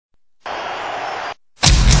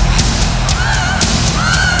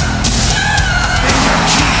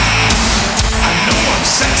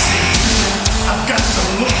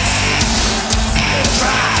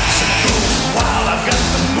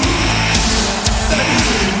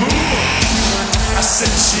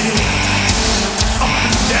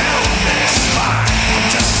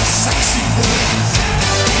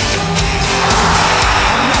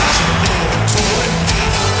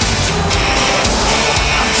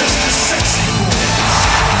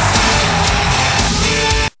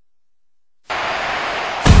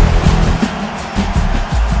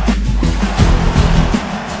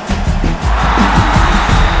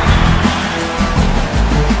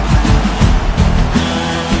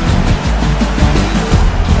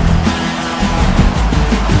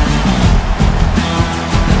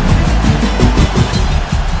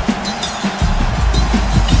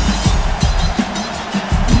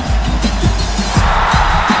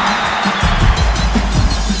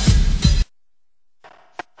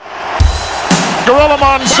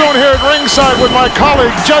Monsoon here at ringside with my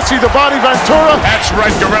colleague Jesse the Body Ventura. That's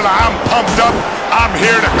right, Gorilla. I'm pumped up. I'm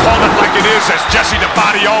here to call it like it is, as Jesse the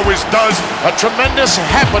Body always does. A tremendous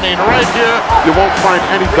happening right here. You won't find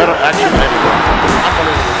any better action anywhere.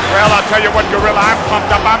 Unbelievable. Well, I'll tell you what, Gorilla, I'm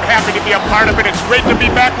pumped up. I'm happy to be a part of it. It's great to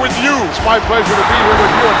be back with you. It's my pleasure to be here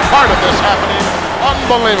with you and part of this happening.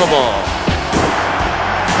 Unbelievable.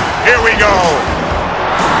 Here we go.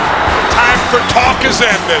 Time for talk is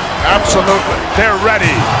ended. Absolutely. They're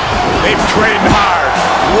ready. They've trained hard.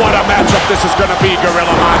 What a matchup this is going to be,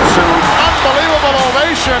 Gorilla Monsoon. Unbelievable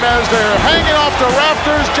ovation as they're hanging off the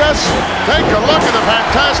rafters. Just take a look at the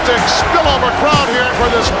fantastic spillover crowd here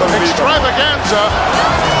for this extravaganza.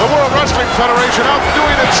 The World Wrestling Federation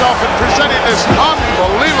outdoing itself and presenting this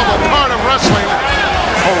unbelievable part of wrestling.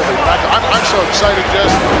 Holy mackerel. I'm so excited,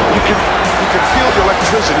 Jess. You can feel the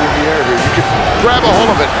electricity in the air here. You can grab a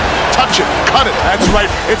hold of it, touch it, cut it. That's right.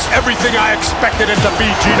 It's everything I expected it to be,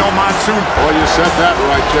 Gino Monsoon. Well, you said that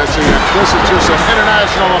right, Jesse. And this is just an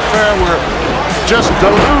international affair. We're just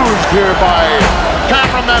deluged here by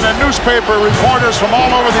cameramen and newspaper reporters from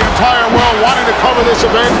all over the entire world wanting to cover this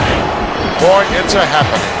event. Boy, it's a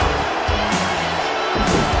happening.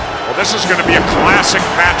 Well, this is going to be a classic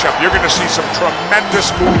matchup. You're going to see some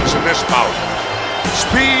tremendous moves in this bout.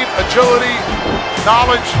 Speed, agility,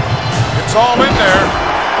 knowledge, it's all in there.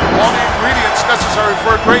 All the ingredients necessary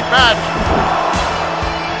for a great match.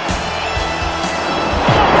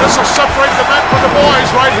 This will separate the men from the boys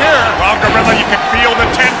right here. Well, Gorilla, you can feel the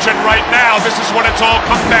tension right now. This is what it's all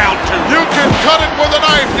come down to. You can cut it with a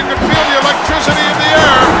knife. You can feel the electricity in the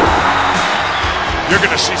air. You're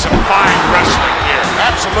going to see some fine wrestling here.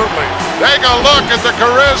 Absolutely. Take a look at the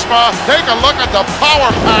charisma. Take a look at the power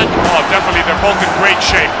pack. Oh, definitely. They're both in great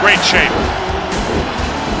shape. Great shape.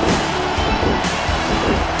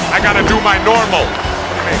 I got to do my normal.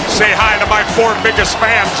 Say hi to my 4 biggest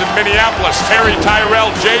fans in Minneapolis. Terry,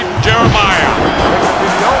 Tyrell, Jade, and Jeremiah. They could be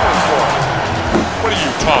the only 4. What are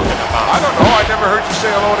you talking about? I don't know. I never heard you say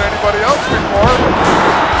hello to anybody else before.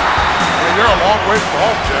 Well, you're a long way from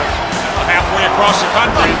home, Jeff. Halfway across the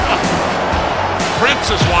country. Prince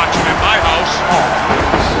is watching in my house. Oh,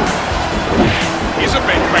 he's a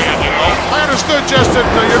big fan, you know. I understood just that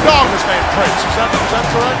your dog was named Prince. Is that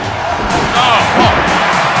correct? No. Oh,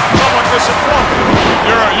 someone misinformed me.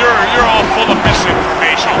 You're all full of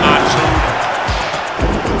misinformation, Monsoon.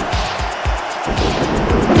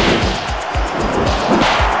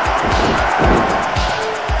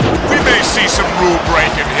 We may see some rule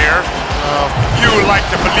breaking here. You like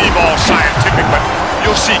to believe all scientific, but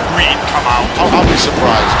you'll see greed come out. I'll be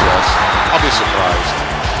surprised, Jess. I'll be surprised.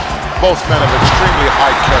 Both men have extremely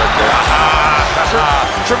high character.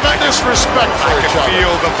 Tremendous respect for each other. I can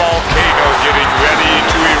feel the volcano getting ready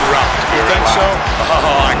to erupt. You think so?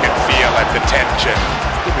 Oh, I can feel it, the tension.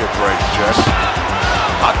 Give me a break, Jess.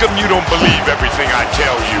 How come you don't believe everything I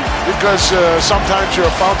tell you? Because sometimes you're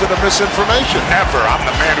a fountain of misinformation. Never. I'm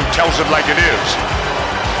the man who tells it like it is.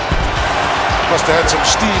 Must have had some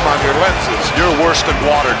steam on your lenses. You're worse than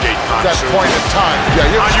Watergate, Monsoon. That point in time. Yeah,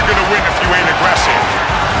 how you gonna win if you ain't aggressive?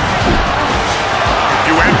 If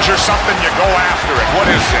you enter something, you go after it. What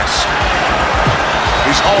is this?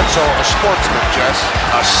 He's also a sportsman, Jess.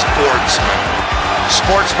 A sportsman.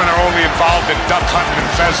 Sportsmen are only involved in duck hunting and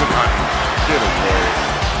pheasant hunting. Get away.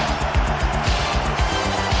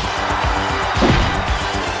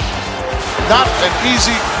 Not an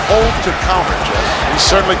easy hold to counter, Jeff. He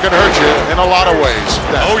certainly can hurt you in a lot of ways.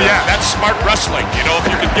 Oh yeah, that's smart wrestling. You know, if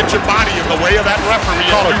you can get your body in the way of that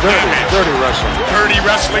referee, call it dirty wrestling. Dirty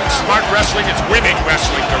wrestling, smart wrestling, it's winning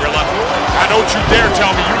wrestling, Gorilla. Now don't you dare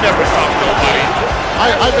tell me you never thumped nobody.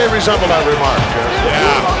 I may resemble that remark, Jeff.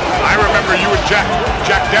 Yeah, I remember you and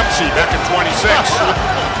Jack Dempsey back in 26.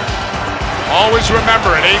 Always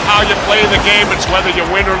remember, it ain't how you play the game, it's whether you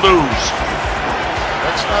win or lose.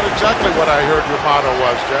 That's not exactly what I heard your motto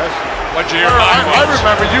was, Jess. What'd you hear mine was? I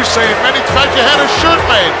remember you saying many times you had a shirt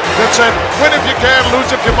made that said, win if you can,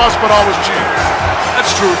 lose if you must, but always cheat.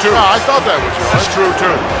 That's true, too. No, I thought that was yours. That's true,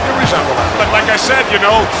 too. You resemble that. But like I said, you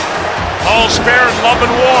know, all's fair in love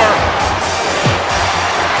and war.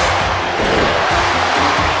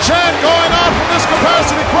 Chant going on from this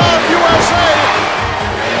capacity crowd, USA.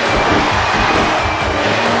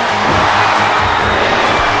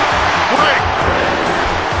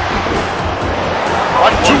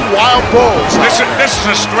 Like 2 wild bulls. This is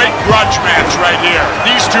a straight grudge match right here.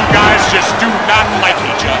 These 2 guys just do not like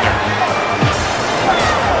each other.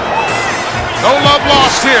 No love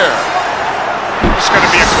lost here. It's going to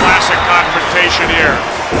be a classic confrontation here.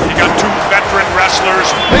 You got 2 veteran wrestlers.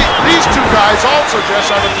 These these two guys also, Jess,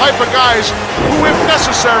 are the type of guys who, if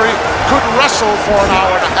necessary, could wrestle for an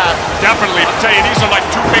hour and a half. Definitely. I'll tell you, these are like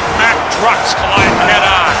two Big Mac trucks colliding head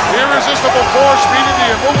on. Irresistible force meeting the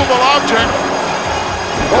immovable object.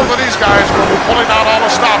 Both of these guys will be pulling out all the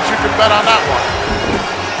stops. You can bet on that one.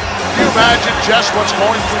 Can you imagine, Jess, what's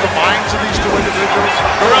going through the minds of these two individuals?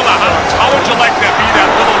 Gorilla, how would you like to be that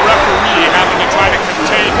little referee having to try to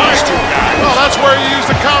contain these two guys? Well, that's where you use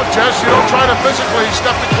the count, Jess. You don't try to physically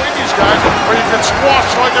step between these guys, or you get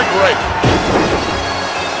squashed like a grape.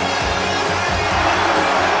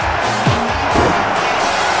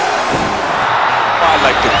 I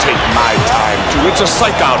like to take my time, too. It's a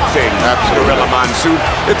psych-out thing, Gorilla Monsoon.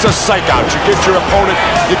 It's a psych-out. You get your opponent,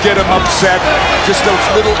 you get him upset. Just those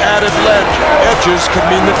little added edges can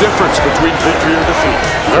mean the difference between victory or defeat.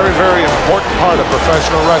 Very, very important part of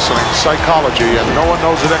professional wrestling, psychology, and no one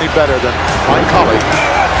knows it any better than my colleague.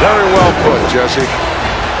 Very well put, Jesse.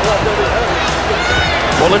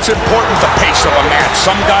 Well, it's important the pace of a match.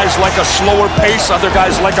 Some guys like a slower pace, other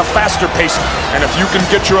guys like a faster pace. And if you can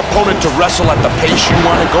get your opponent to wrestle at the pace you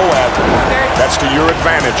want to go at, that's to your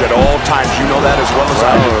advantage at all times. You know that as well as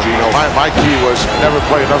I do, Gino. My key was never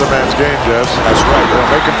play another man's game, Jess. That's right.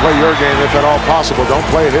 Make him play your game if at all possible. Don't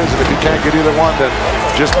play his, and if you can't get either one, then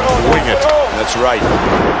just wing it. That's right.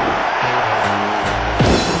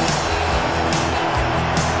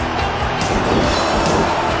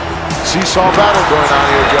 Seesaw battle going on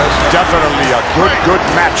here, Jess. Definitely a good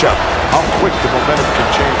matchup. How quick the momentum can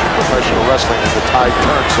change in professional wrestling and the tide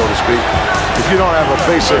turns, so to speak. If you don't have a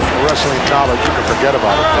basic wrestling knowledge, you can forget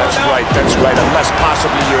about it. That's right, that's right. Unless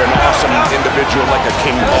possibly you're an awesome individual like a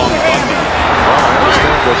King Kong Bundy. Well, I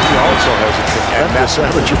understand that he also has a tremendous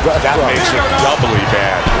amateur background. That makes it doubly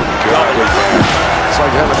bad. Doubly bad. It's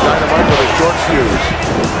like having dynamite with a short fuse.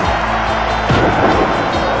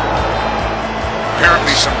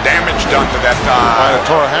 Apparently some damage done to that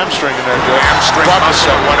Tore a hamstring in there, Jeff. hamstring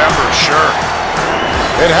muscle, whatever, sure.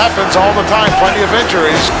 It happens all the time, plenty of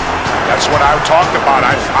injuries. That's what I talked about.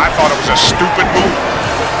 I thought it was a stupid move.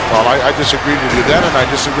 Well, I disagreed with you then, and I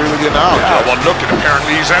disagree with you now, Yeah, Jeff. well, look,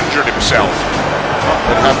 apparently he's injured himself.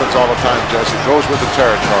 It happens all the time, Jesse. It goes with the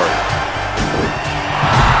territory.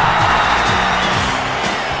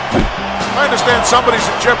 I understand somebody's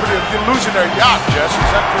in jeopardy of you losing their yacht, Jesse.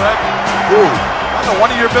 Is that correct? Who? I don't know,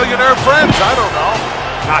 one of your millionaire friends. I don't know.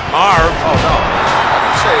 Not Marv. Oh, no. I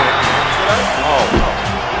didn't say anything, did I? Oh, no.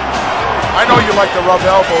 I know you like to rub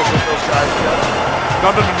elbows with those guys, Jeff.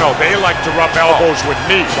 No. They like to rub elbows with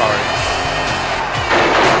me. Sorry.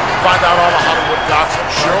 Find out all the Hollywood gossip.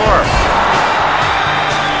 Sure.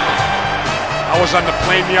 I was on the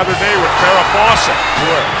plane the other day with Farrah Fawcett.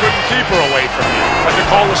 Sure. Couldn't keep her away from me. Had to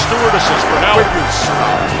call the stewardesses for help. Will you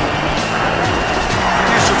stop?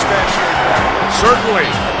 Can you substantiate that? Certainly.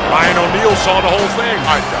 Ryan O'Neal saw the whole thing.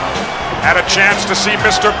 I doubt it. Had a chance to see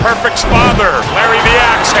Mr. Perfect's father, Larry the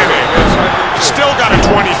Axe, hit it. Still got a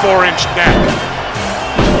 24-inch neck.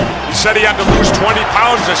 He said he had to lose 20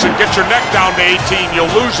 pounds. I said, get your neck down to 18, you'll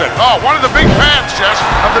lose it. Oh, one of the big fans, Jess,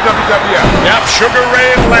 of the WWF. Yep, Sugar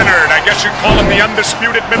Ray Leonard. I guess you'd call him the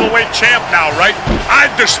undisputed middleweight champ now, right?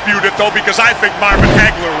 I'd dispute it, though, because I think Marvin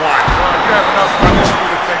Hagler won. Well, you have enough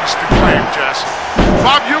undisputed things to claim, Jess.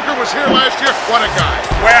 Bob Uecker was here last year. What a guy.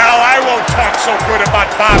 Well, I won't talk so good about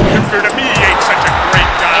Bob Uecker. To me, he ain't such a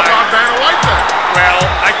great How guy. about Vanna White then? Well,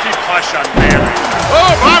 I keep hush on Barry.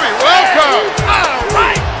 Oh, Bobby, welcome. All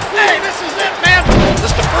right. Hey, this is it, man.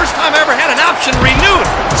 This is the first time I ever had an option renewed.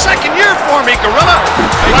 Second year for me, Gorilla.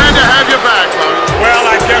 Glad to have you back, Bobby. Well,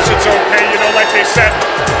 I guess it's okay. You know, like they said,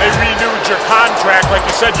 they renewed your contract. Like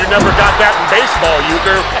you said, you never got that in baseball,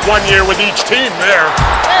 Uecker. 1 year with each team there.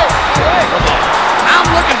 Hey, come on. I'm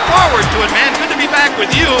looking forward to it, man. Good to be back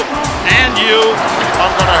with you and you.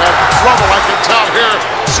 I'm going to have trouble, I can tell here,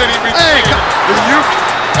 sitting between the Uke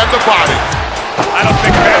and the body. I don't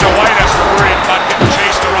think Vanna White has to worry about getting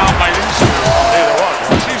chased around by these two. Neither one.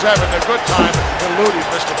 She's having a good time eluding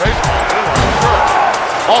Mr. Baseball, too, I'm sure.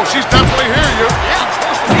 Oh, she's definitely here, Uke. Yeah, I'm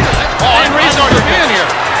supposed to be here. That's the main reason for being here.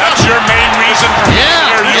 That's your main reason for being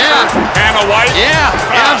here, Uecker? Vanna White? Yeah,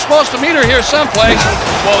 I'm supposed to meet her here someplace.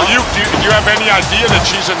 Well, Uke, do you have any idea that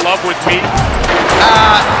she's in love with me?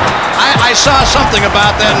 I saw something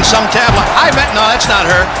about that in some tabloid. No, that's not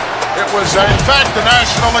her. It was, in fact, the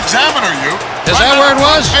National Examiner, Uke. Is that where it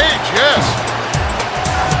was? Page, yes.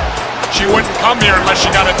 She wouldn't come here unless she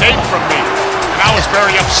got a date from me. And I was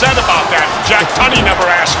very upset about that. Jack Tunney never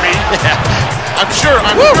asked me. I'm sure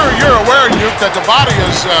you're aware, Uke, that the body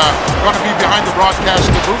is going to be behind the broadcast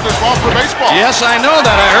in the booth as well for baseball. Yes, I know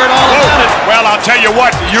that. I heard all about it. Well, I'll tell you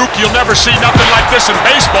what, Uke, you'll never see nothing like this in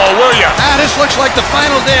baseball, will you? This looks like the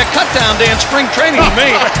final day of cut-down day in spring training to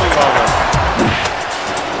me.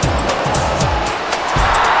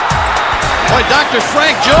 Boy, Dr.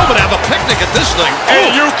 Frank Joe would have a picnic at this thing.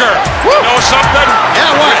 Hey, Euchre, you know something?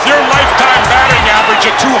 Yeah, what? With your lifetime batting average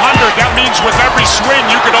at 200, that means with every swing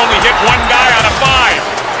you could only hit one guy out of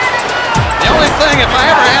 5. The only thing, if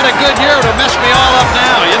I ever had a good year, it would mess me all up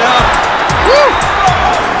now, you know? Woo!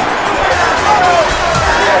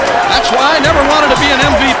 That's why I never wanted to be an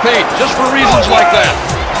MVP, just for reasons like that.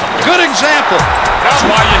 Good example. That's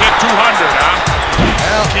why you hit 200, huh?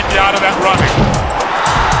 Well, keep you out of that running.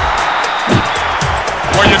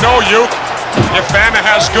 Well, you know, Uke, if Vanna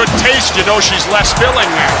has good taste, you know she's less filling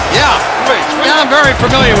now. Yeah. Yeah, I'm very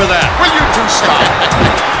familiar with that. Will you two stop?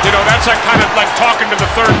 You know, that's kind of like talking to the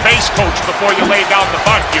third base coach before you lay down the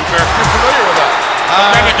bunt, Euchre. You're familiar with that?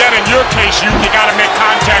 Then again, in your case, Uke, you got to make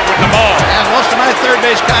contact with the ball. And most of my third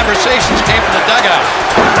base conversations came from the dugout.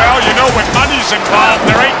 Well, you know, when money's involved,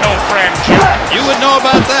 there ain't no friends, Uke. You would know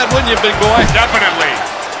about that, wouldn't you, big boy? Definitely.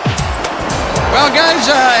 Well, guys,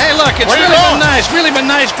 hey, look, it's really been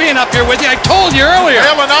nice being up here with you. I told you earlier.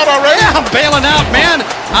 Bailing out already? Yeah, I'm bailing out, man.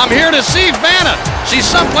 I'm here to see Vanna. She's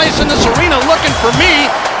someplace in this arena looking for me,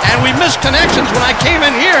 and we missed connections when I came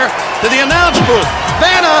in here to the announce booth.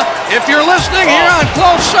 Vanna, if you're listening here on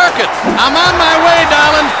closed circuit, I'm on my way,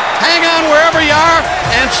 darling. Hang on wherever you are,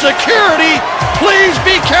 and security, please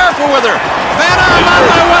be careful with her. Vanna, I'm on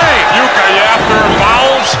my way. Uke, are you after her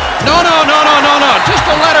vowels? No. Just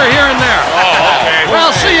a letter here and there. Oh, okay.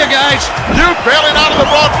 Well, see you guys. Uke bailing out of the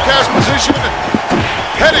broadcast position,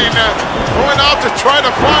 heading, going out to try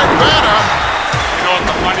to find Vanna. You know what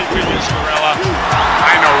the funny thing is, Gorilla?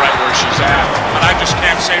 I know right where she's at, but I just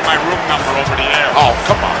can't say my room number over the air. Oh,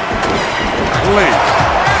 come on. Please.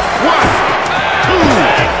 1,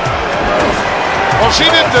 2. Well, she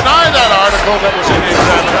didn't deny that article that was in the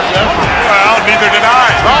Examiner yet. Well, neither did I.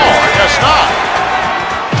 No, I guess not.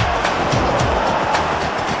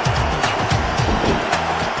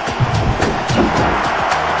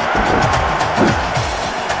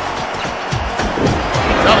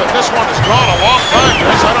 Now that this one has gone a long time,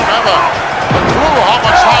 Chris, I don't have a clue how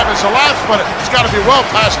much time has elapsed, but it's got to be well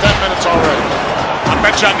past 10 minutes already. I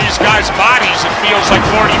bet you on these guys' bodies it feels like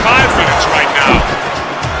 45 minutes right now.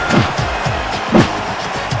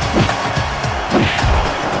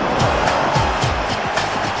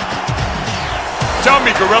 Tell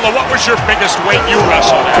me, Gorilla, what was your biggest weight you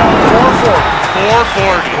wrestled at?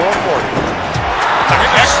 440. 440. What the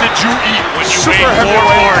heck did you eat when you weighed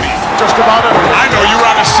 440? Just about everything. I know you were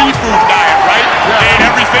on a seafood diet, right? You ate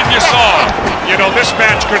everything you saw. You know, this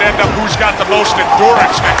match could end up who's got the most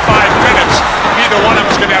endurance at 5 minutes. Neither one of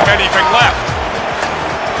us could have anything left.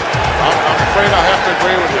 I'm afraid I have to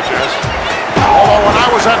agree with you, Jess. Although when I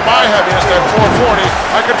was at my heaviest at 440,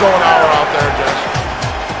 I could go an hour out there, Jess.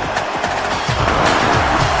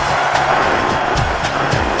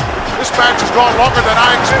 This match has gone longer than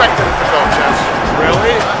I expected it to go, Jess.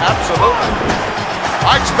 Really? Absolutely.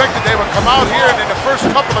 I expected they would come out here and in the first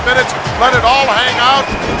couple of minutes let it all hang out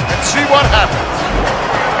and see what happens.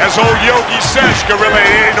 As old Yogi says, Gorilla,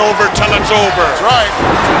 it ain't over till it's over. That's right.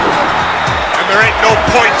 And there ain't no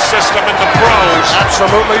point system in the pros.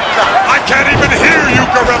 Absolutely not. I can't even hear you,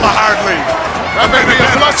 Gorilla, hardly. That may be a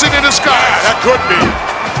blessing in disguise. Yeah, that could be.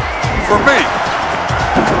 For me.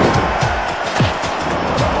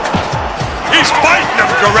 He's fighting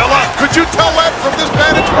him, Gorilla. Could you tell that from this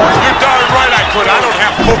vantage point? You're darn right I could. I don't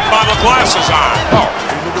have Coke bottle glasses on. No,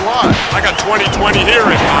 neither do I. I got 20/20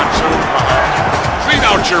 hearing, Monsoon. Clean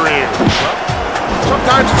out your ears.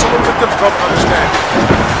 Sometimes it's a little bit difficult to understand.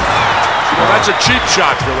 Well, that's a cheap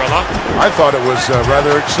shot, Gorilla. I thought it was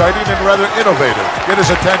rather exciting and rather innovative. Get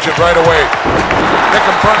his attention right away. Make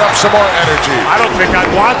him burn up some more energy. I don't think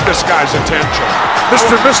I'd want this guy's attention.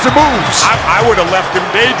 Mr. Moves. I would have left him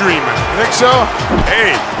daydreaming. You think so?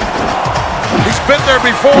 Hey. He's been there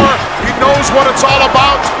before. He knows what it's all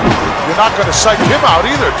about. You're not going to psych him out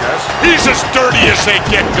either, Jess. He's as dirty as they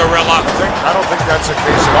get, Gorilla. I don't think that's the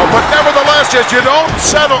case at all. But nevertheless, Jess, you don't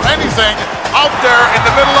settle anything out there in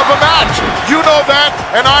the middle of a match. You know that,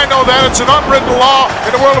 and I know that. It's an unwritten law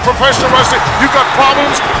in the world of professional wrestling. You got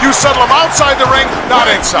problems, you settle them outside the ring,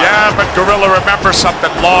 not inside. Yeah, but Gorilla, remember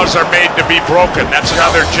something. Laws are made to be broken. That's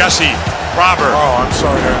another Jesse proverb. Oh, I'm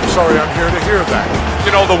sorry I'm here to hear that.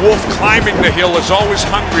 You know, the wolf climbing the hill is always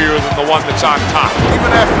hungrier than the one that's on top. Even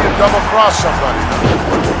after you double-cross somebody.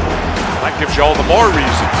 That gives you all the more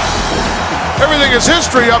reason. Everything is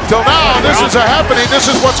history up till now. This is a happening. This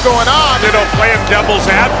is what's going on. You know, playing devil's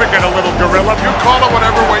advocate a little, Gorilla. You call it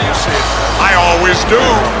whatever way you see it. I always do.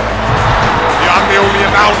 I'm the only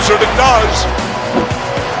announcer that does.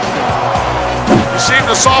 You seem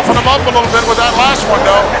to soften him up a little bit with that last one,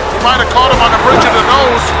 though. You might have caught him on the bridge of the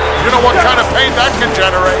nose. You know what kind of pain that can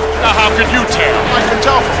generate. Now, how can you tell? I can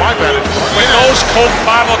tell from my vantage point. With those Coke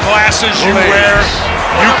bottle glasses you wear,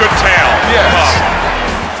 you could tell. Yes.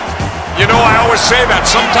 You know, I always say that.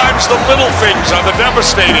 Sometimes the little things are the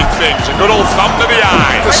devastating things. A good old thumb to the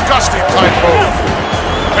eye. Disgusting type move.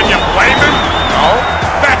 Can you blame him? No.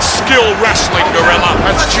 That's skill wrestling, Gorilla.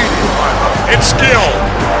 That's cheating. It's skill.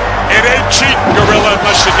 It ain't cheating, Gorilla,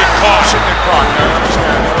 unless you get caught. I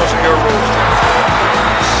understand. Those are your rules,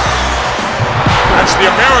 James. That's the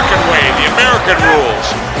American way, the American rules.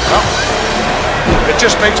 Well, it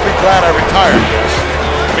just makes me glad I retired, yes.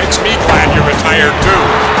 Makes me glad you're retired, too.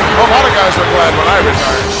 Well, a lot of guys were glad when I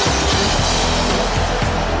retired.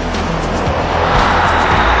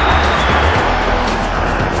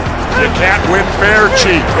 You can't win fair,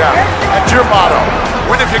 cheat. Yeah, that's your motto.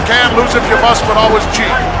 Win if you can, lose if you must, but always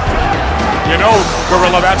cheat. You know,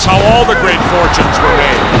 Gorilla, that's how all the great fortunes were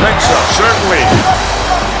made. I think so. Certainly.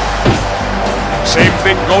 Same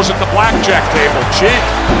thing goes at the blackjack table. Cheat.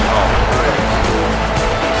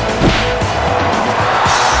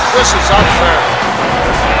 This is unfair.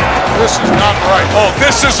 This is not right. Oh,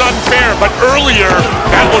 this is unfair, but earlier,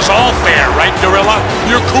 that was all fair, right, Gorilla?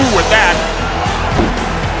 You're cool with that.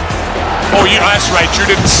 Oh, that's right. You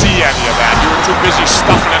didn't see any of that. You were too busy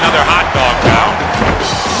stuffing another hot dog down. I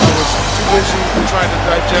was too busy trying to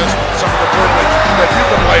digest some of the privilege that you've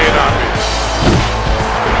been laying on me.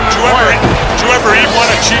 Did you ever eat one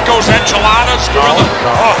of Chico's enchiladas, Gorilla?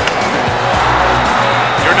 No. Oh.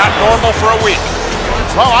 You're not normal for a week.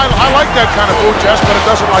 Well, I like that kind of food, Jess, but it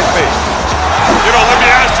doesn't like me. You know, let me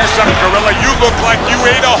ask you something, Gorilla. You look like you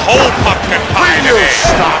ate a whole pumpkin pie today.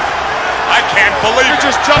 Stop. I can't believe You're it.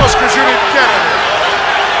 just jealous because you didn't get it.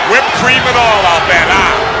 Whipped cream and all, I'll bet,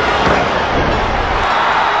 huh?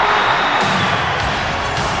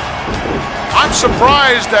 I'm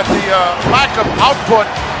surprised at the lack of output.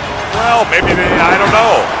 Well, maybe I don't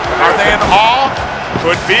know. Are they in awe?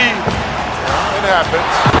 Could be. It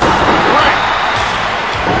happens. Right.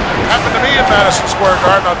 Happened to me in Madison Square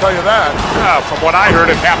Garden, I'll tell you that. From what I heard,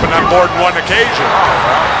 it happened on more than one occasion.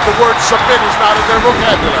 The word submit is not in their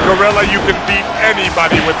vocabulary. Gorilla, you can beat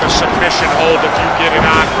anybody with the submission hold if you get it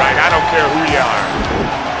on right. I don't care who you are.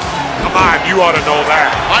 Come on, you ought to know that.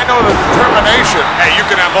 I know the determination. Hey, you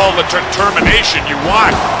can have all the determination you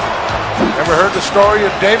want. Ever heard the story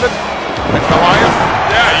of David and Goliath?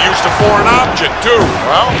 Yeah, he used a foreign object, too.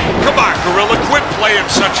 Well, come on, Gorilla, quit playing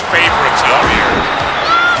such favorites out here.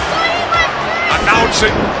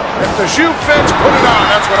 Announcing. If the shoe fits, put it on.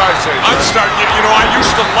 That's what I say. I'm starting, you know, I used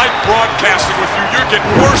to like broadcasting with you. You're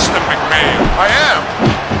getting worse than McMahon. I am.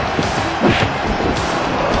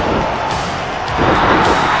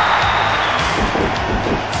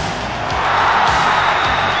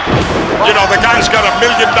 You know, the guy's got $1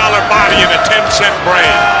 million body and a 10-cent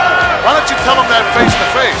brain. Why don't you tell him that face to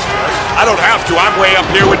face? I don't have to. I'm way up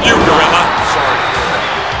here with you, Gorilla. Sorry.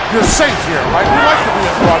 You're safe here, right? You like to be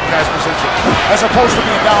in broadcast position, as opposed to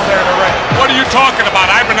being down there in the ring. What are you talking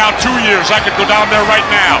about? I've been out 2 years. I could go down there right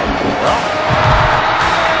now. Well,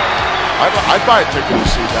 I'd buy a ticket to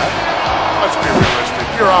see that. Let's be realistic.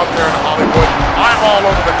 You're out there in Hollywood. I'm all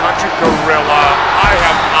over the country. Gorilla, I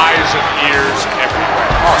have eyes and ears everywhere.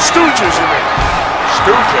 Oh, stooges, you mean?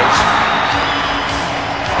 Stooges?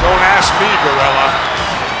 Don't ask me, Gorilla.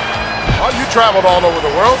 Well, you traveled all over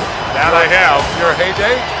the world. That I have. Your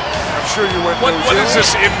heyday? I'm sure you went to New Zealand. What is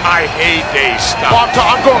this in my heyday stuff? Well,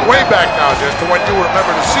 I'm going way back now, just to when you remember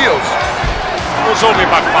the SEALs. It was only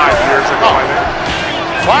about 5 years ago, I think.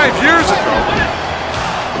 5 years ago?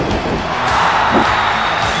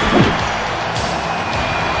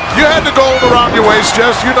 You had the gold around your waist,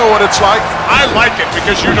 Jess. You know what it's like. I like it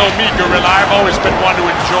because you know me, Gorilla. I've always been one to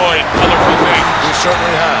enjoy colorful things. You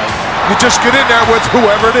certainly have. You just get in there with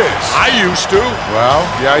whoever it is. I used to. Well,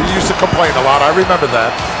 yeah, you used to complain a lot. I remember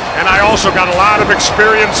that. And I also got a lot of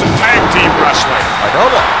experience in tag team wrestling. I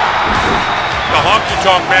know that. The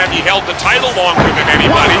honky-tonk man, he held the title longer than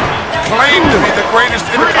anybody. Claimed to be the greatest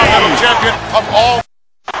Intercontinental Champion of all